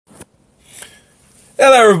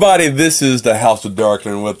Hello everybody, this is the House of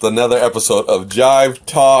Darkness with another episode of Jive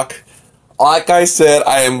Talk. Like I said,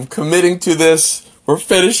 I am committing to this. We're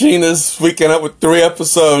finishing this weekend up with 3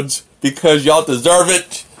 episodes because y'all deserve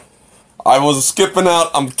it. I was skipping out.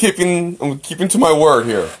 I'm keeping to my word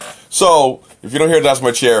here. So, if you don't hear, that's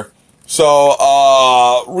my chair.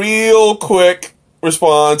 So, real quick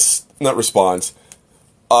response, not response.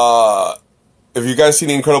 If you guys seen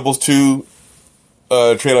The Incredibles 2,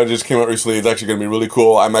 trailer just came out recently. It's actually going to be really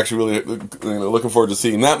cool. I'm actually really looking forward to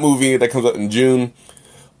seeing that movie that comes out in June.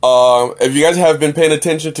 If you guys have been paying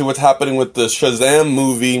attention to what's happening with the Shazam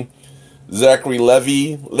movie, Zachary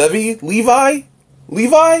Levi? I'm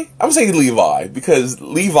going to say Levi, because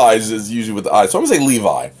Levi's is usually with the I, so I'm going to say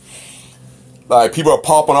Levi. People are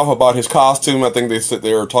popping off about his costume. I think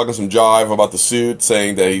they were talking some jive about the suit,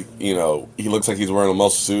 saying that he looks like he's wearing a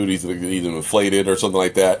muscle suit, he's inflated or something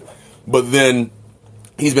like that. But then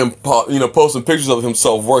he's been posting pictures of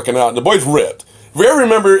himself working out, and the boy's ripped.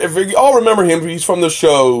 If you all remember him, he's from the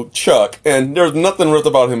show Chuck, and there's nothing ripped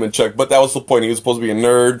about him in Chuck, but that was the point. He was supposed to be a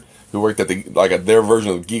nerd who worked at their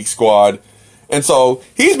version of Geek Squad. And so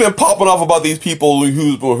he's been popping off about these people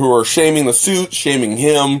who are shaming the suit, shaming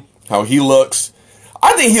him, how he looks.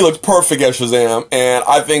 I think he looks perfect as Shazam, and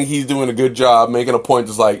I think he's doing a good job making a point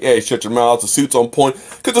just like, hey, shut your mouth, the suit's on point.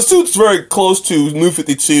 Because the suit's very close to New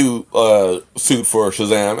 52 suit for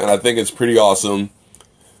Shazam, and I think it's pretty awesome.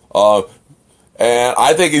 And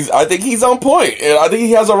I think he's on point, and I think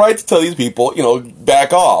he has a right to tell these people,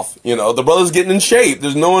 back off. The brother's getting in shape.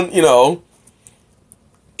 There's no one, and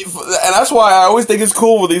that's why I always think it's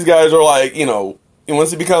cool when these guys are like, once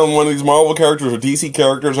they become one of these Marvel characters or DC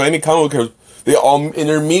characters or any comic book characters, they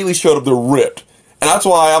immediately showed up, they're ripped. And that's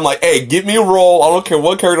why I'm like, hey, give me a role. I don't care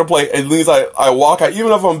what character I play. At least I walk out,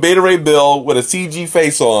 even if I'm Beta Ray Bill with a CG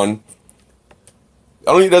face on.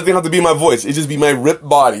 It doesn't have to be my voice. It just be my ripped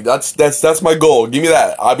body. That's my goal. Give me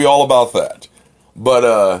that. I'll be all about that.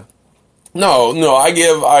 But no.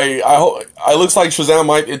 I looks like Shazam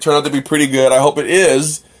might turn out to be pretty good. I hope it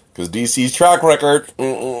is, because DC's track record.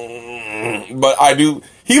 But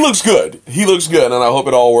he looks good. He looks good, and I hope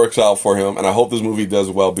it all works out for him. And I hope this movie does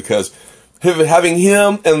well, because having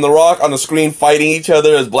him and The Rock on the screen fighting each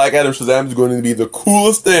other as Black Adam Shazam is going to be the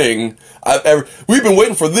coolest thing I've ever. We've been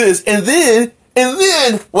waiting for this, and then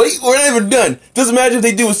wait, we're not even done. Just imagine if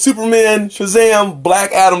they do a Superman, Shazam,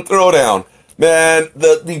 Black Adam throwdown. Man,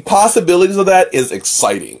 the possibilities of that is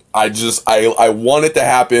exciting. I want it to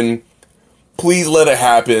happen. Please let it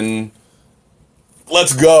happen.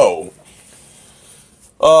 Let's go.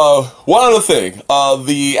 One other thing.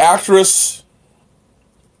 The actress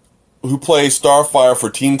who plays Starfire for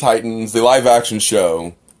Teen Titans, the live-action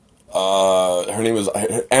show, her name is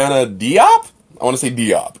Anna Diop? I want to say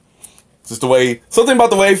Diop. It's just something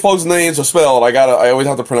about the way folks' names are spelled, I always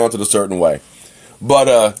have to pronounce it a certain way.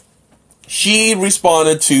 But, she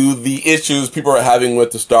responded to the issues people are having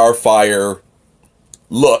with the Starfire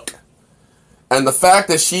look. And the fact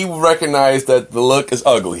that she recognized that the look is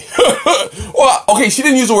ugly. Well, okay, she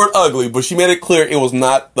didn't use the word ugly, but she made it clear it was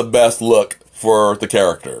not the best look for the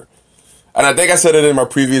character. And I think I said it in my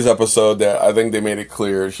previous episode that I think she made it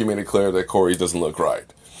clear that Corey doesn't look right.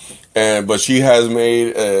 But she has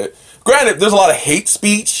made, granted, there's a lot of hate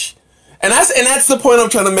speech. And that's the point I'm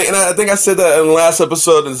trying to make. And I think I said that in the last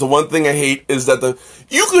episode. Is the one thing I hate is that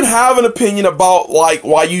you could have an opinion about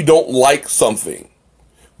why you don't like something.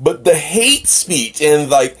 But the hate speech and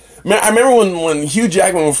man, I remember when Hugh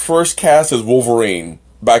Jackman was first cast as Wolverine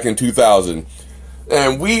back in 2000,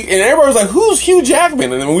 and everybody was like, "Who's Hugh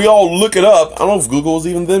Jackman?" And then we all look it up. I don't know if Google was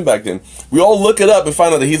even then back then. We all look it up and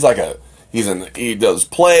find out that he does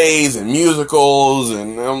plays and musicals,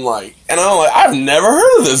 and I'm like, I've never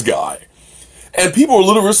heard of this guy, and people were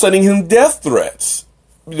literally sending him death threats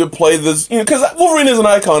to play this, because Wolverine is an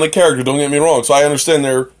iconic character. Don't get me wrong, so I understand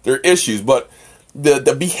their issues, but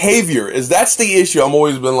the behavior that's the issue. I've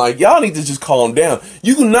always been like, y'all need to just calm down.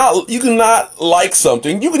 You cannot like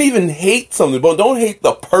something. You can even hate something, but don't hate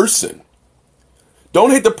the person.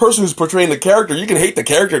 Don't hate the person who's portraying the character. You can hate the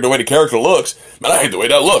character the way the character looks. Man, I hate the way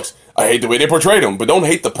that looks. I hate the way they portrayed him, but don't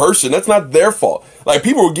hate the person. That's not their fault. Like,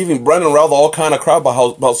 people were giving Brandon Routh all kind of crap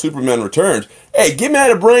about Superman Returns. Hey, get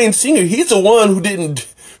mad at Brian Singer. He's the one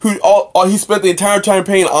he spent the entire time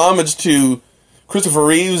paying homage to Christopher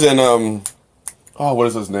Reeves and what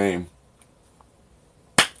is his name?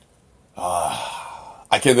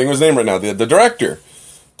 I can't think of his name right now. The director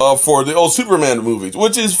for the old Superman movies,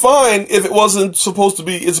 which is fine if it wasn't supposed to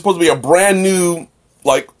be. It's supposed to be a brand new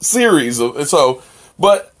series.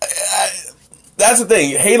 But that's the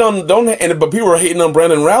thing. But people are hating on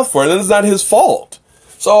Brandon Routh for it, and it's not his fault.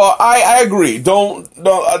 So I agree. Don't.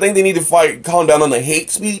 I think they need to calm down on the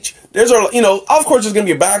hate speech. There's of course there's gonna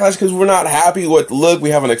be a backlash because we're not happy with the look.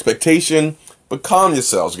 We have an expectation, but calm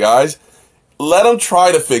yourselves, guys. Let them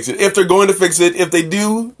try to fix it. If they're going to fix it, if they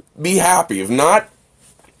do, be happy. If not,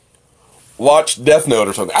 watch Death Note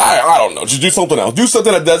or something. I don't know. Just do something else. Do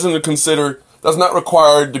something that that's not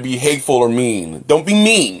required to be hateful or mean. Don't be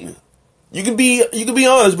mean. You can be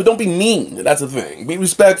honest, but don't be mean. That's the thing. Be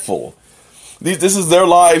respectful. This is their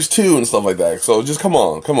lives too and stuff like that. So just come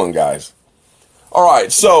on, guys. All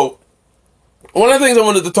right. So one of the things I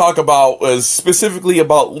wanted to talk about was specifically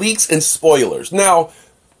about leaks and spoilers. Now,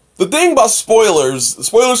 the thing about spoilers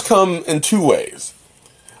come in two ways.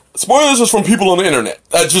 Spoilers is from people on the internet.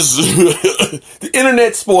 That just the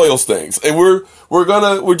internet spoils things, and we're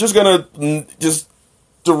just gonna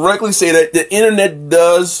directly say that the internet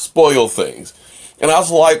does spoil things. And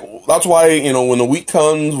that's why, when the week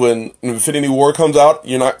comes, when Infinity War comes out,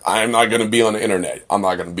 I'm not going to be on the internet. I'm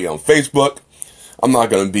not going to be on Facebook. I'm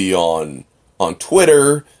not going to be on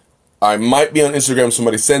Twitter. I might be on Instagram.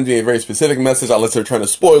 Somebody sends me a very specific message, unless they're trying to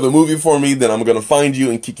spoil the movie for me, then I'm going to find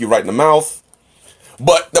you and kick you right in the mouth.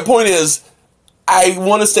 But the point is, I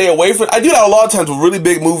want to stay away from. I do that a lot of times with really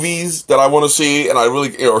big movies that I want to see, and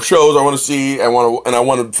or shows I want to see, and I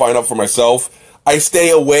want to find out for myself. I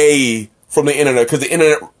stay away from the internet because the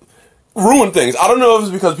internet ruin things. I don't know if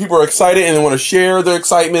it's because people are excited and they want to share their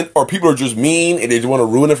excitement, or people are just mean and they just want to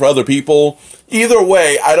ruin it for other people. Either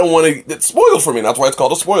way, I don't want to get spoiled for me. That's why it's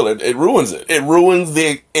called a spoiler. It ruins it. It ruins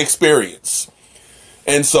the experience.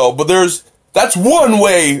 And so, but that's one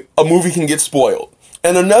way a movie can get spoiled.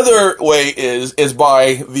 And another way is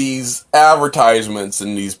by these advertisements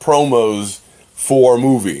and these promos for a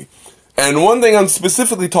movie. And one thing I'm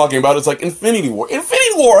specifically talking about is like Infinity War.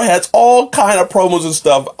 Infinity War has all kind of promos and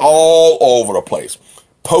stuff all over the place.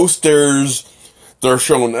 Posters, they're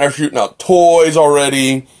shooting out toys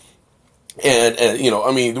already. And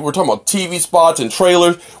we're talking about TV spots and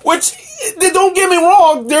trailers, which, don't get me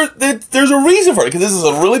wrong, there's a reason for it, because this is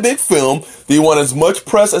a really big film. They want as much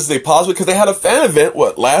press as they possibly, because they had a fan event,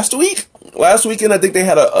 last week? Last weekend, I think they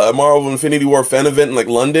had a Marvel Infinity War fan event in,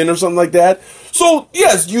 London or something like that. So,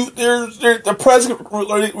 yes, there's the press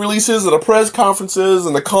releases and the press conferences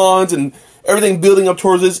and the cons and everything building up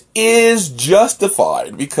towards this is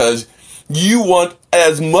justified, because you want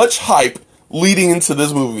as much hype leading into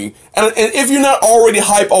this movie. And if you're not already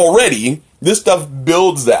hype already, this stuff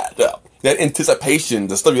builds that up. That anticipation,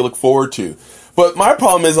 the stuff you look forward to. But my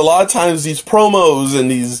problem is a lot of times these promos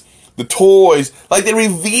and the toys, they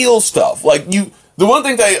reveal stuff. The one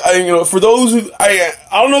thing that for those who, I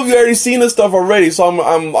don't know if you've already seen this stuff already, so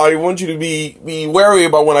I want you to be wary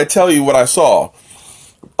about when I tell you what I saw.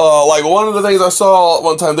 One of the things I saw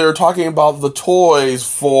one time, they were talking about the toys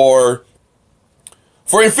for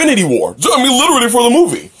Infinity War. I mean, literally for the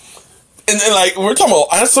movie. And we're talking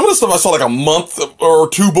about, some of the stuff I saw a month or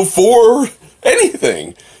two before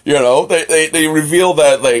anything. They reveal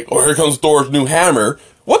that, here comes Thor's new hammer.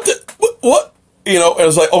 What? And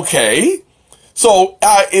it's okay. So,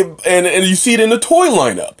 and you see it in the toy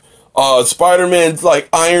lineup. Spider-Man's,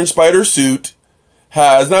 Iron Spider suit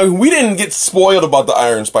now, we didn't get spoiled about the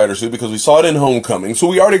Iron Spider suit because we saw it in Homecoming, so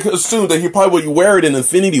we already assumed that he probably would wear it in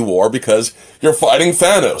Infinity War because you're fighting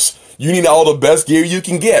Thanos. You need all the best gear you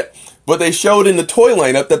can get. But they showed in the toy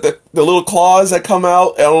lineup that the little claws that come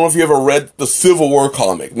out, I don't know if you ever read the Civil War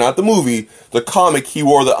comic, not the movie, the comic, he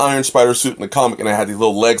wore the Iron Spider suit in the comic and it had these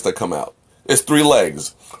little legs that come out. It's 3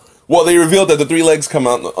 legs. Well, they revealed that the 3 legs come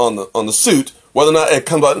out on the suit. Whether or not it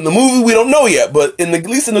comes out in the movie, we don't know yet. But at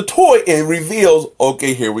least in the toy, it reveals,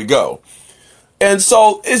 okay, here we go. And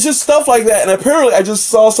so, it's just stuff like that. And apparently, I just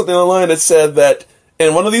saw something online that said that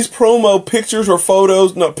in one of these promo pictures or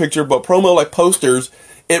photos, not picture, but promo posters,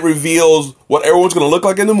 it reveals what everyone's going to look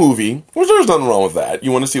like in the movie. Which there's nothing wrong with that.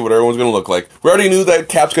 You want to see what everyone's going to look like. We already knew that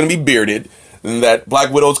Cap's going to be bearded. And that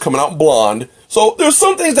Black Widow's coming out blonde. So there's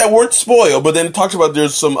some things that weren't spoiled, but then it talks about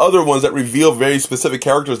there's some other ones that reveal very specific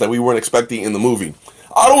characters that we weren't expecting in the movie.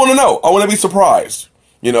 I don't want to know. I want to be surprised.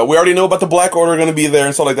 We already know about the Black Order going to be there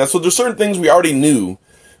and stuff like that. So there's certain things we already knew,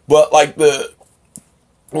 but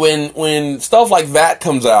when stuff like that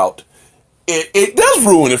comes out, it does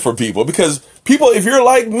ruin it for people, because people, if you're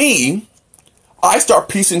like me, I start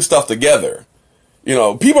piecing stuff together.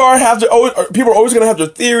 People are always going to have their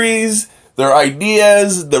theories, their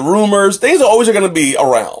ideas, the rumors, things are going to be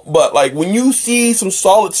around. But when you see some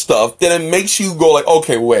solid stuff, then it makes you go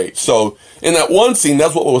okay, wait. So in that one scene,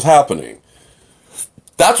 that's what was happening.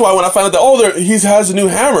 That's why when I found out that, he has a new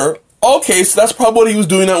hammer. Okay, so that's probably what he was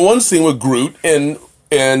doing that one scene with Groot and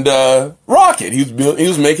Rocket. He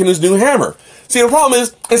was making his new hammer. See, the problem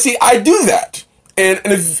is, and see, I do that. And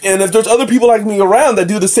if there's other people like me around that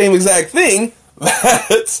do the same exact thing,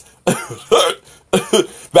 that's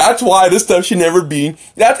that's why this stuff should never be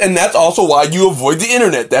and that's also why you avoid the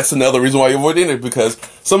internet. That's another reason why you avoid the internet, because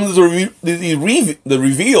some of the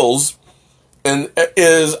reveals and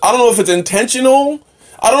is, I don't know if it's intentional.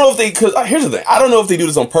 I don't know if because here's the thing, I don't know if they do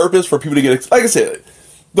this on purpose for people to get, like I said,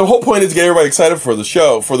 the whole point is to get everybody excited for the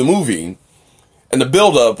show, for the movie, and the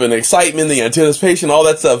build up and the excitement, the anticipation, all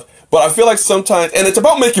that stuff. But I feel like sometimes, and it's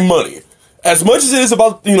about making money. As much as it is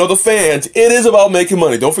about, the fans, it is about making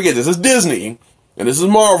money. Don't forget, this is Disney, and this is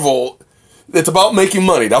Marvel. It's about making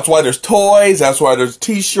money. That's why there's toys, that's why there's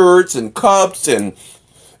t-shirts and cups and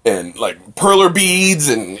like perler beads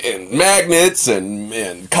and magnets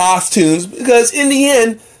and costumes. Because in the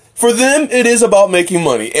end, for them, it is about making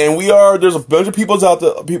money. And there's a bunch of people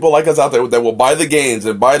like us out there that will buy the games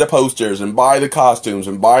and buy the posters and buy the costumes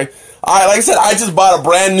and like I said, I just bought a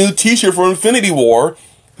brand new t-shirt for Infinity War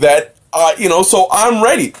that, so I'm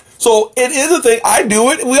ready. So it is a thing. I do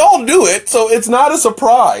it. We all do it. So it's not a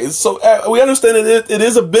surprise. So we understand it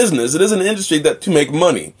is a business. It is an industry to make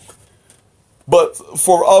money. But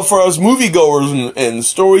for us moviegoers and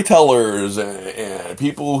storytellers and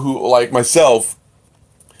people who like myself,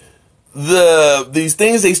 these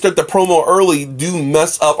things they start to promo early do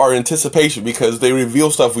mess up our anticipation, because they reveal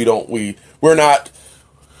stuff we don't want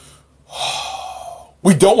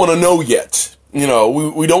to know yet. We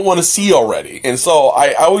don't want to see already. And so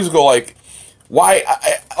I always go like, why?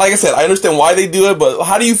 Like I said, I understand why they do it, but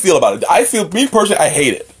how do you feel about it? Me personally, I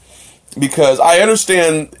hate it, because I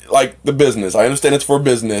understand like the business. I understand it's for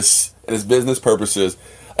business and it's business purposes.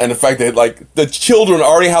 And the fact that like the children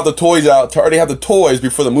already have the toys out, already have the toys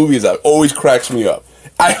before the movie is out, always cracks me up.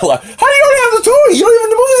 How do you already have the toy? The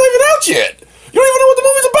movie's not even out yet. You don't even know what the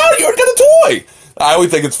movie's about. You already got the toy. I always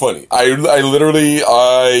think it's funny. I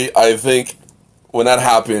think when that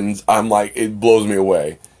happens, I'm like, it blows me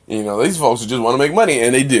away. These folks just want to make money,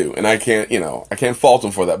 and they do, and I can't fault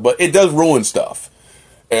them for that. But it does ruin stuff,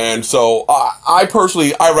 and so I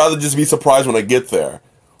personally, I'd rather just be surprised when I get there.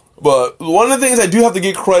 But one of the things I do have to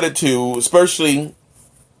give credit to, especially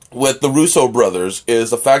with the Russo brothers,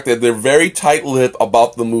 is the fact that they're very tight-lipped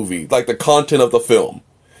about the movie, like the content of the film.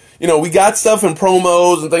 We got stuff in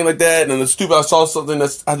promos and things like that, and it's stupid. I saw something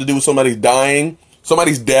that had to do with somebody's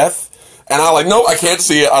death, and I'm like, nope, I can't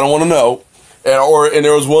see it. I don't want to know. And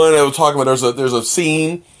there was one that was talking about there's a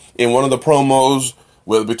scene in one of the promos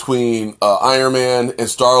between Iron Man and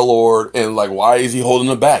Star-Lord, and like, why is he holding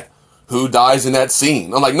the bag? Who dies in that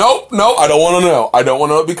scene? I'm like, nope, I don't want to know. I don't want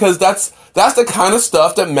to know, because that's the kind of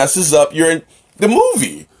stuff that messes up the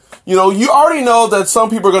movie. You already know that some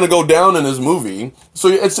people are going to go down in this movie, so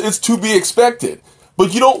it's to be expected.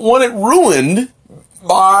 But you don't want it ruined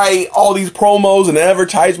by all these promos and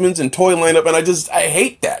advertisements and toy lineup, and I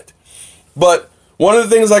hate that. But one of the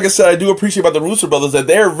things, like I said, I do appreciate about the Russo brothers, that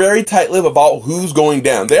they're very tight-lipped about who's going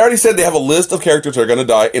down. They already said they have a list of characters that are going to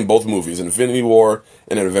die in both movies, in Infinity War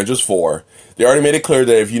and in Avengers 4. They already made it clear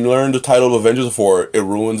that if you learn the title of Avengers 4, it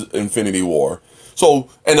ruins Infinity War. So,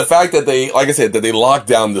 and the fact that they, like I said, that they locked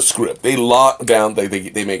down the script. They locked down, they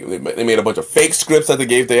made a bunch of fake scripts that they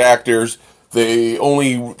gave the actors. The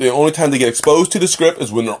only time they get exposed to the script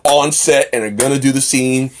is when they're on set and they're going to do the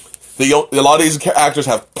scene. A lot of these actors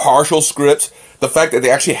have partial scripts. The fact that they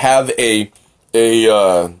actually have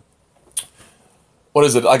what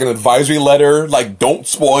is it, like an advisory letter, like, don't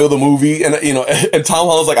spoil the movie, and and Tom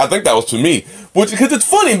Holland's like, I think that was to me, because it's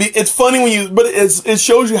funny but it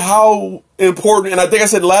shows you how important, and I think I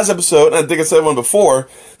said last episode, and I think I said one before,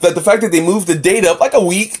 that the fact that they moved the date up like a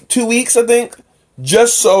week, 2 weeks, I think,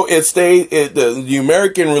 just so the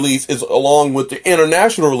American release is along with the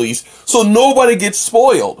international release, so nobody gets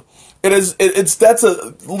spoiled.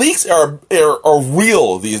 Leaks are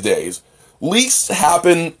real these days. Leaks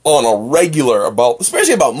happen on a regular,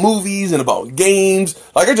 especially about movies and about games.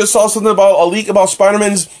 Like, I just saw something about a leak about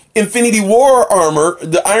Spider-Man's Infinity War armor,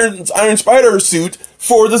 the Iron Spider suit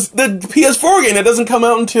for the PS4 game that doesn't come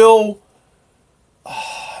out until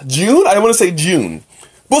June. I want to say June.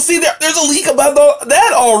 Well, see, there's a leak about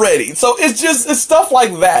that already. So it's stuff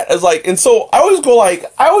like that. And so I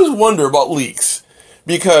always wonder about leaks,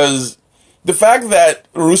 because the fact that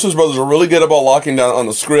Russo's brothers are really good about locking down on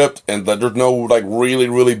the script, and that there's no like really,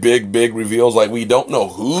 really big reveals, like we don't know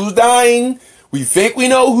who's dying. We think we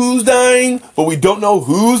know who's dying, but we don't know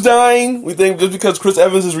who's dying. We think just because Chris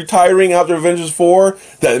Evans is retiring after Avengers 4,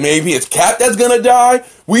 that maybe it's Cap that's gonna die.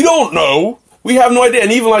 We don't know. We have no idea.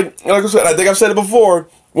 And even like I said, I think I've said it before,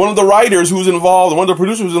 one of the writers who's involved, one of the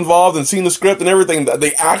producers who's involved and seen the script and everything,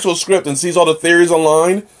 the actual script, and sees all the theories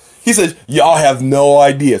online, He says, y'all have no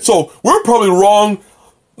idea. So we're probably wrong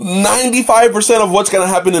 95% of what's going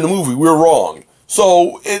to happen in the movie. We're wrong.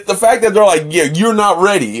 So the fact that they're like, yeah, you're not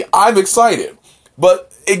ready, I'm excited.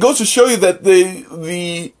 But it goes to show you that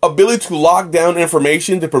the ability to lock down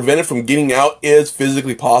information to prevent it from getting out is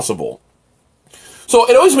physically possible. So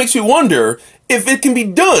it always makes you wonder, if it can be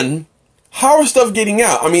done, how is stuff getting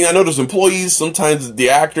out? I mean, I know there's employees, sometimes the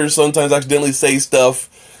actors sometimes accidentally say stuff.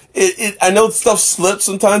 I know stuff slips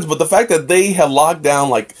sometimes, but the fact that they have locked down,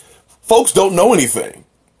 like, folks don't know anything.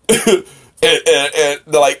 and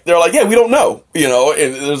they're like, yeah, we don't know, you know,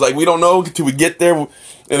 and there's like, we don't know until we get there.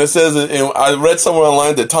 And it says, and I read somewhere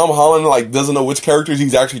online that Tom Holland, like, doesn't know which characters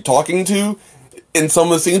he's actually talking to in some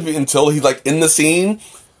of the scenes until he's, like, in the scene.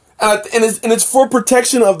 And it's for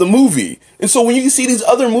protection of the movie. And so when you see these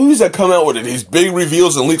other movies that come out with it, these big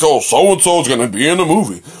reveals and leaks, oh, so-and-so's going to be in the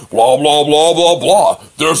movie, blah, blah, blah, blah, blah.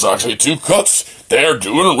 There's actually 2 cuts. They're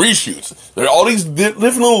doing reshoots. There are all these different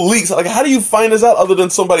little leaks. Like, how do you find this out other than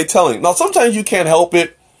somebody telling? Now, sometimes you can't help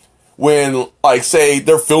it when, like, say,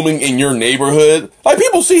 they're filming in your neighborhood. Like,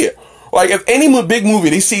 people see it. Like, if any big movie,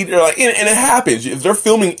 they see, they're like, and it happens. If they're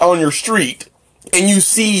filming on your street and you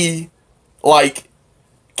see, like,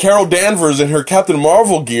 Carol Danvers in her Captain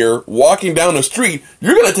Marvel gear walking down the street,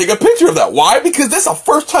 you're going to take a picture of that. Why? Because that's the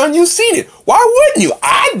first time you've seen it. Why wouldn't you?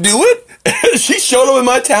 I'd do it. She showed up in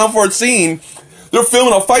my town for a scene. They're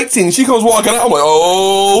filming a fight scene. She comes walking out. I'm like,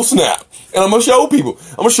 oh, snap. And I'm going to show people.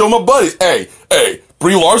 I'm going to show my buddies, hey,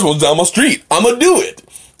 Brie Larson was down my street. I'm going to do it.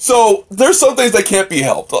 So there's some things that can't be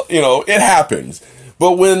helped. You know, it happens.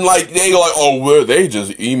 But when, like, they go like, oh, well, they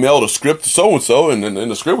just emailed a script to so-and-so, and then in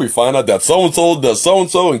the script we find out that so-and-so does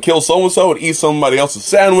so-and-so and kills so-and-so and eats somebody else's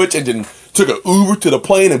sandwich and then took an Uber to the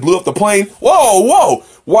plane and blew up the plane. Whoa.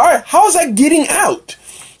 Why? How is that getting out?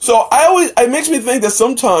 So it makes me think that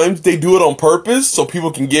sometimes they do it on purpose so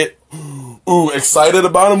people can get, excited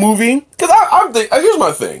about a movie. Because here's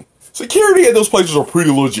my thing. Security at those places are pretty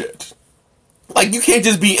legit. Like, you can't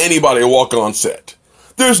just be anybody and walk on set.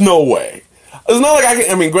 There's no way. It's not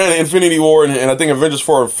like granted, Infinity War and I think Avengers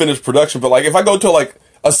 4 are finished production, but, like, if I go to, like,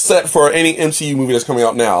 a set for any MCU movie that's coming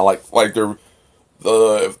out now, like they're,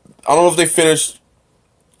 I don't know if they finished,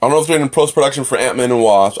 I don't know if they're in post-production for Ant-Man and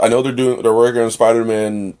Wasp. I know they're working on a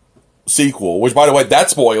Spider-Man sequel, which, by the way, that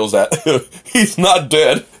spoils that. He's not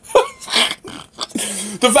dead.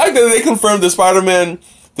 The fact that they confirmed that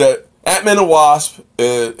that Ant-Man and Wasp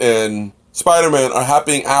and Spider-Man are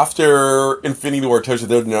happening after Infinity War tells you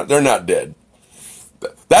they're not dead.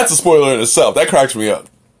 That's a spoiler in itself. That cracks me up.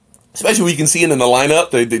 Especially when you can see it in the lineup.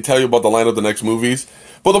 They tell you about the lineup of the next movies.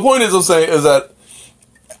 But the point I'm saying is that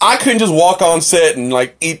I couldn't just walk on set and,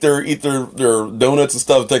 like, eat their donuts and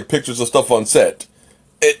stuff, take pictures of stuff on set.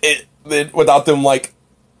 Without them, like,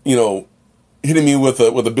 you know, hitting me with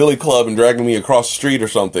a billy club and dragging me across the street or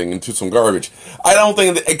something into some garbage. I don't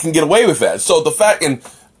think that it can get away with that. So the fact and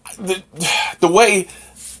the way,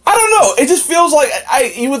 I don't know, it just feels like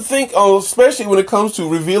you would think, especially when it comes to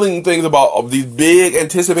revealing things about these big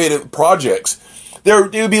anticipated projects, they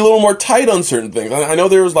would be a little more tight on certain things. I know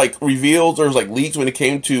there was, like, reveals, there was, like, leaks when it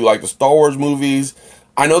came to, like, the Star Wars movies.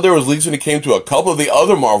 I know there was leaks when it came to a couple of the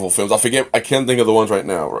other Marvel films. I can't think of the ones right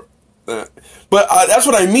now. But that's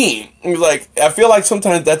what I mean. Like, I feel like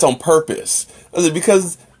sometimes that's on purpose.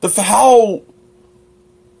 Because how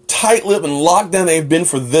tight-lipped and locked down they've been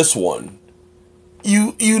for this one,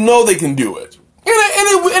 you know they can do it.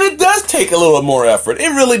 And it does take a little more effort. It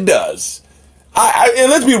really does.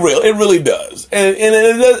 And let's be real, it really does. And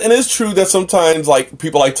it's true that sometimes, like,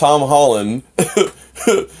 people like Tom Holland,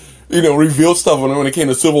 you know, revealed stuff when it came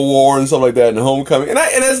to Civil War and stuff like that, and Homecoming.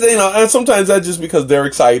 And sometimes that's just because they're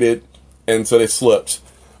excited, and so they slipped.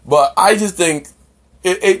 But I just think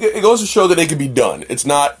it goes to show that it can be done. It's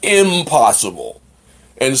not impossible.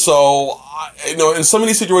 And so, in so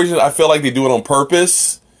many situations, I feel like they do it on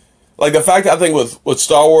purpose. Like, the fact that I think with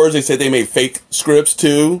Star Wars, they said they made fake scripts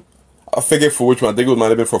too. I forget for which one. I think it might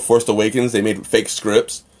have been for Force Awakens. They made fake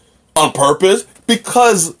scripts on purpose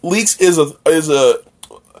because leaks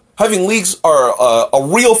having leaks are a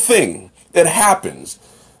real thing that happens.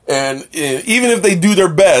 And even if they do their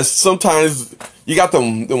best, sometimes you got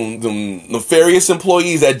them nefarious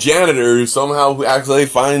employees, that janitor who somehow actually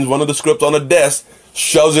finds one of the scripts on a desk,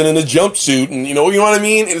 shoves it in a jumpsuit, and you know what I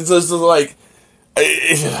mean? It's just like,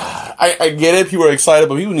 I get it, people are excited,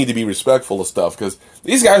 but people need to be respectful of stuff, because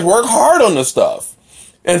these guys work hard on this stuff.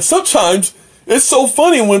 And sometimes, it's so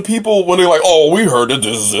funny when they're like, oh, we heard that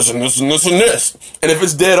this and this and this and this. And if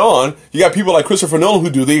it's dead on, you got people like Christopher Nolan who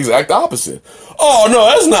do the exact opposite. Oh, no,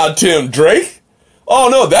 that's not Tim Drake. Oh,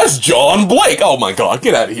 no, that's John Blake. Oh, my God,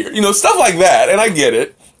 get out of here. You know, stuff like that, and I get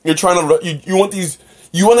it. You're trying to, you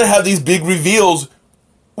want to have these big reveals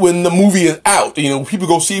when the movie is out. You know, people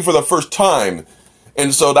go see it for the first time.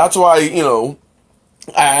 And so that's why, you know,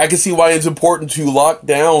 I can see why it's important to lock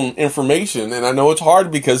down information. And I know it's hard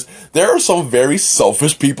because there are some very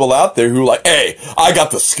selfish people out there who are like, hey, I got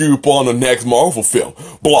the scoop on the next Marvel film,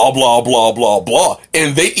 blah, blah, blah, blah, blah.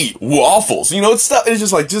 And they eat waffles. You know, it's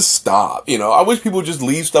just like, just stop. You know, I wish people would just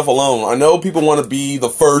leave stuff alone. I know people want to be the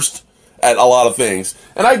first at a lot of things.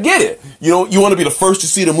 And I get it. You know, you want to be the first to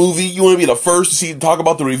see the movie. You want to be the first to talk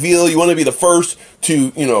about the reveal. You want to be the first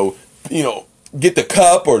to, you know, get the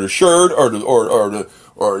cup or the shirt or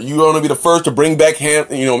you want to be the first to bring back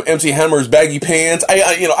MC Hammer's baggy pants.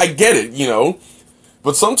 I get it, you know,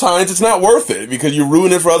 but sometimes it's not worth it because you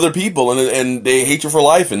ruin it for other people and they hate you for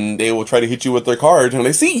life and they will try to hit you with their cards when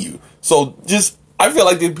they see you. So I feel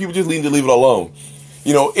like people just need to leave it alone.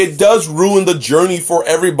 You know, it does ruin the journey for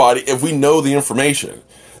everybody if we know the information.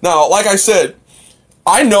 Now, like I said,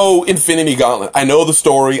 I know Infinity Gauntlet. I know the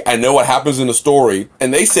story. I know what happens in the story.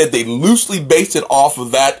 And they said they loosely based it off of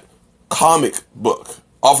that comic book,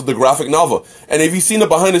 off of the graphic novel. And if you've seen the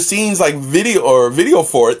behind the scenes like video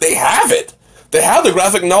for it, they have it. They have the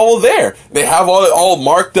graphic novel there. They have all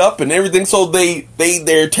marked up and everything. So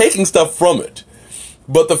they're taking stuff from it.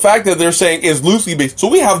 But the fact that they're saying is loosely based. So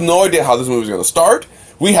we have no idea how this movie is going to start.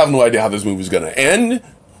 We have no idea how this movie is going to end.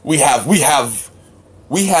 We have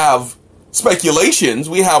speculations,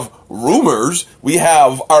 we have rumors, we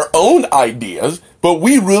have our own ideas, but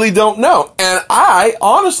we really don't know. And I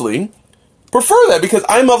honestly prefer that because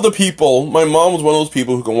I'm of the people, my mom was one of those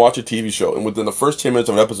people who can watch a TV show and within the first 10 minutes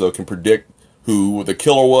of an episode can predict who the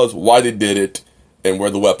killer was, why they did it, and where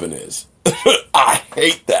the weapon is. I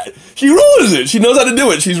hate that. She ruins it. She knows how to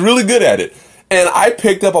do it. She's really good at it. And I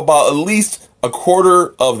picked up about at least a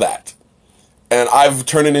quarter of that. And I've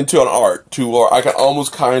turned it into an art to where I can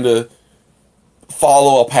almost kind of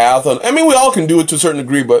follow a path on. I mean, we all can do it to a certain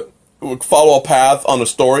degree, but follow a path on a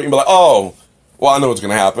story and be like, oh, well, I know what's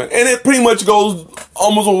going to happen. And it pretty much goes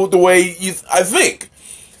almost the way I think.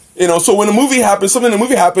 You know, so when a movie happens, something in the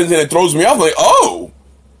movie happens and it throws me off, I'm like, oh,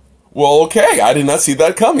 well, okay, I did not see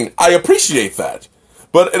that coming. I appreciate that.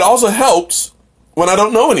 But it also helps when I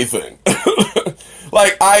don't know anything.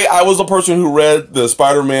 Like, I was a person who read the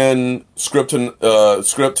Spider-Man script to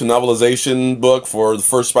novelization book for the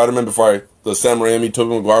first Spider-Man before the Sam Raimi,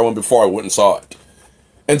 Tobey Maguire one, before I went and saw it.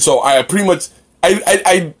 And so I pretty much,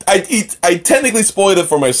 I technically spoiled it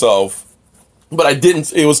for myself, but I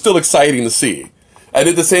didn't, it was still exciting to see. I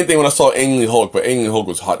did the same thing when I saw Ang Lee Hulk, but Ang Lee Hulk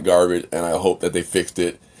was hot garbage, and I hope that they fixed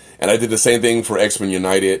it. And I did the same thing for X-Men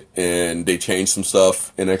United, and they changed some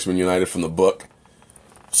stuff in X-Men United from the book.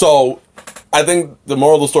 So, I think the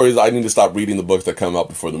moral of the story is I need to stop reading the books that come out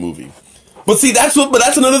before the movie. But see, that's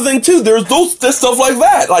another thing too. There's stuff like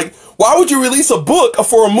that. Like, why would you release a book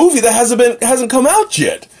for a movie that hasn't come out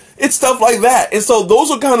yet? It's stuff like that. And so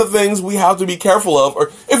those are kind of things we have to be careful of. Or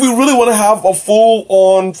if we really want to have a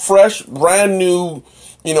full-on, fresh, brand new,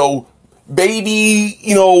 baby,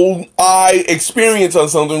 eye experience on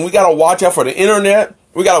something, we gotta watch out for the internet.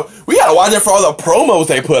 We gotta watch out for all the promos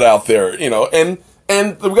they put out there,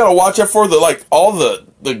 and we gotta watch out for all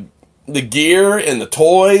the gear and the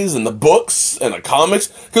toys and the books and the comics.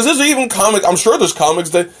 Because there's even comics, I'm sure there's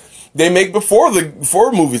comics that they make before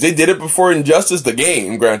movies. They did it before Injustice the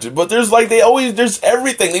game, granted. But there's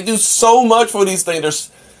everything. They do so much for these things.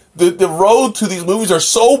 The road to these movies are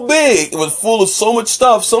so big, full of so much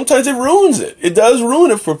stuff, sometimes it ruins it. It does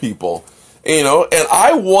ruin it for people. And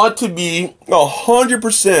I want to be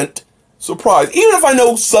 100% surprised. Even if I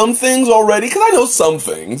know some things already, because I know some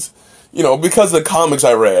things, because of the comics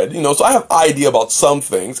I read, so I have idea about some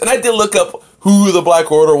things. And I did look up who the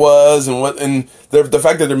Black Order was and the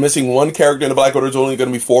fact that they're missing one character in the Black Order is only going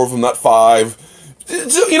to be 4 of them, not 5.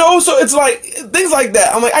 So it's like, things like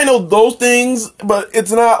that. I'm like, I know those things, but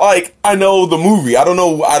it's not like I know the movie. I don't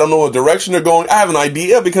know what direction they're going. I have an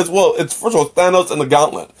idea because, well, it's first of all, Thanos and the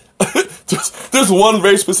Gauntlet. There's one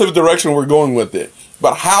very specific direction we're going with it.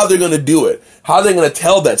 But how they're going to do it, how they're going to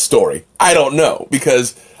tell that story, I don't know.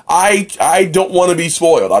 Because I don't want to be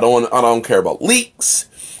spoiled. I don't care about leaks.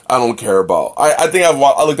 I don't care about, I think I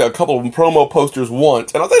looked at a couple of promo posters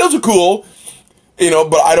once, and I think those are cool.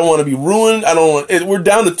 But I don't want to be ruined. We're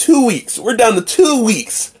down to 2 weeks. Let's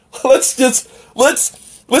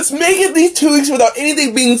make it these 2 weeks without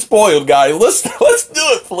anything being spoiled, guys. Let's do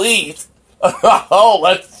it, please. Oh,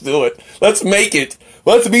 let's do it. Let's make it.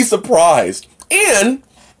 Let's be surprised. And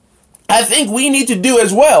I think we need to do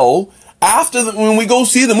as well when we go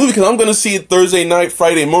see the movie, because I'm going to see it Thursday night,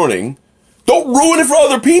 Friday morning. Don't ruin it for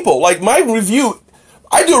other people. Like my review,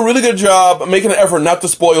 I do a really good job of making an effort not to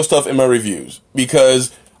spoil stuff in my reviews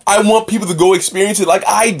because I want people to go experience it like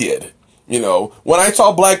I did. You know, when I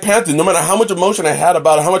saw Black Panther, no matter how much emotion I had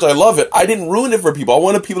about it, how much I love it, I didn't ruin it for people. I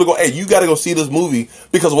wanted people to go, hey, you got to go see this movie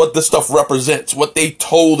because of what this stuff represents, what they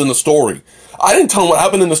told in the story. I didn't tell them what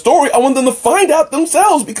happened in the story. I want them to find out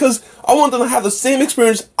themselves because I want them to have the same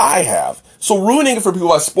experience I have. So ruining it for people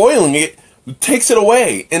by spoiling it takes it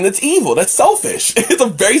away, and it's evil. That's selfish. It's a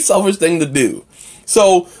very selfish thing to do.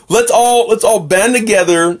 So let's all band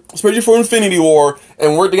together, especially for Infinity War,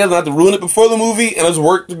 and work together not to ruin it before the movie, and let's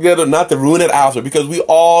work together not to ruin it after, because we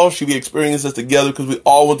all should be experiencing this together, because we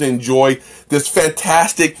all want to enjoy this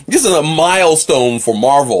fantastic, this is a milestone for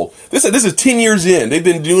Marvel. This is 10 years in. They've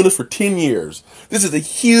been doing this for 10 years. This is a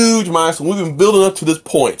huge milestone. We've been building up to this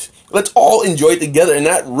point. Let's all enjoy it together and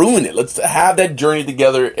not ruin it. Let's have that journey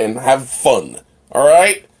together and have fun. All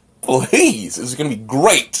right? Please. This is going to be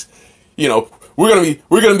great. You know, we're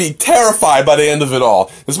gonna be terrified by the end of it all,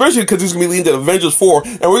 especially because it's gonna be leading to Avengers 4,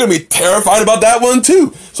 and we're gonna be terrified about that one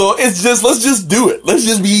too. So let's just do it.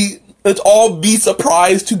 Let's all be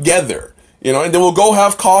surprised together, you know. And then we'll go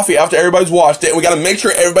have coffee after everybody's watched it. And we gotta make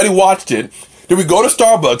sure everybody watched it. Then we go to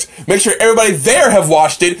Starbucks, make sure everybody there have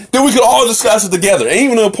watched it. Then we can all discuss it together, and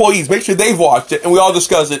even the employees, make sure they've watched it, and we all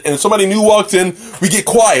discuss it. And if somebody new walks in, we get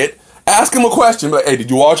quiet. Ask them a question, like, hey, did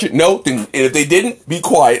you watch it? No. Then, and if they didn't, be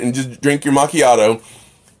quiet and just drink your macchiato.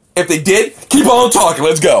 If they did, keep on talking.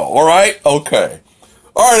 Let's go. All right? Okay.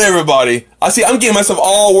 All right, everybody. I'm getting myself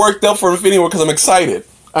all worked up for Infinity War because I'm excited.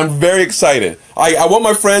 I'm very excited. I want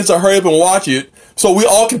my friends to hurry up and watch it so we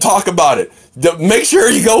all can talk about it. Make sure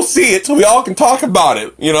you go see it so we all can talk about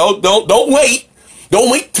it. You know, don't wait.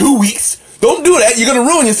 Don't wait 2 weeks. Don't do that. You're going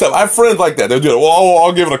to ruin yourself. I have friends like that. They'll do it. Well,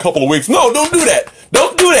 I'll give it a couple of weeks. No, don't do that.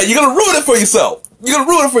 Don't do that. You're going to ruin it for yourself. You're going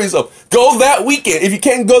to ruin it for yourself. Go that weekend. If you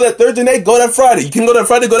can't go that Thursday night, go that Friday. You can go that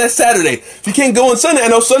Friday, go that Saturday. If you can't go on Sunday, I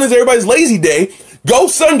know Sunday's everybody's lazy day. Go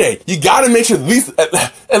Sunday. You got to make sure at least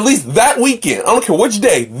that weekend. I don't care which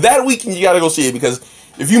day. That weekend you got to go see it, because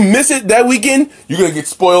if you miss it that weekend, you're going to get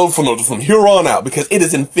spoiled from here on out, because it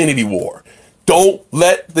is Infinity War. Don't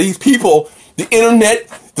let these people, the internet,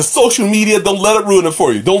 the social media, don't let it ruin it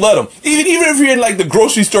for you. Don't let them. Even if you're in like the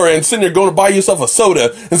grocery store and sitting there going to buy yourself a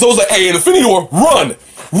soda, and someone's like, hey, Infinity War, run.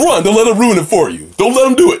 Don't let them ruin it for you. Don't let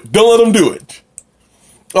them do it. Don't let them do it.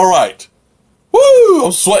 All right. Woo!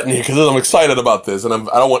 I'm sweating here because I'm excited about this, and I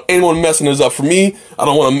don't want anyone messing this up for me. I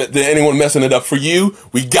don't want anyone messing it up for you.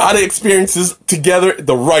 We got to experience this together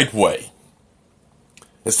the right way.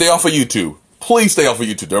 And stay off of YouTube. Please stay off of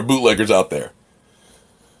YouTube. There are bootleggers out there.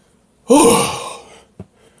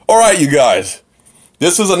 All right, you guys.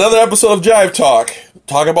 This is another episode of Jive Talk,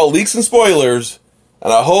 talking about leaks and spoilers,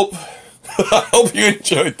 and I hope you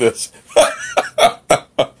enjoyed this.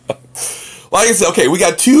 Like I said, okay, we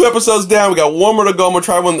got 2 episodes down. We got 1 more to go. I'm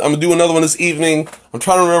gonna do another one this evening. I'm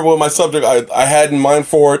trying to remember what my subject I had in mind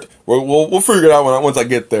for it. We'll figure it out once I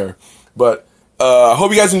get there. But I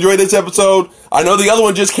hope you guys enjoyed this episode. I know the other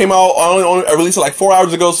one just came out. I released it like 4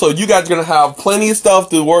 hours ago, so you guys are gonna have plenty of stuff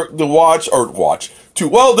to watch.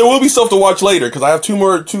 Well, there will be stuff to watch later, because I have 2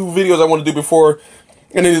 videos I want to do before,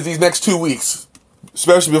 and in these next 2 weeks,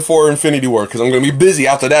 especially before Infinity War, because I'm gonna be busy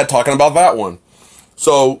after that talking about that one.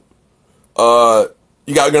 So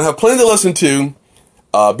you guys are gonna have plenty to listen to.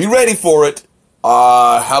 Be ready for it.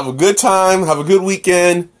 Have a good time. Have a good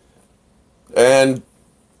weekend, and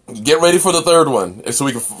get ready for the 3rd one, so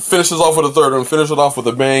we can finish this off with the 3rd one, finish it off with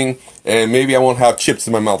a bang, and maybe I won't have chips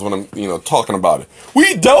in my mouth when I'm, talking about it.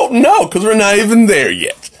 We don't know, because we're not even there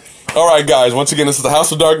yet. Alright, guys, once again, this is the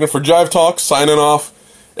House of Darkness for Jive Talk, signing off,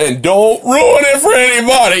 and don't ruin it for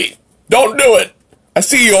anybody! Don't do it! I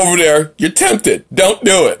see you over there. You're tempted. Don't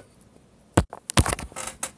do it.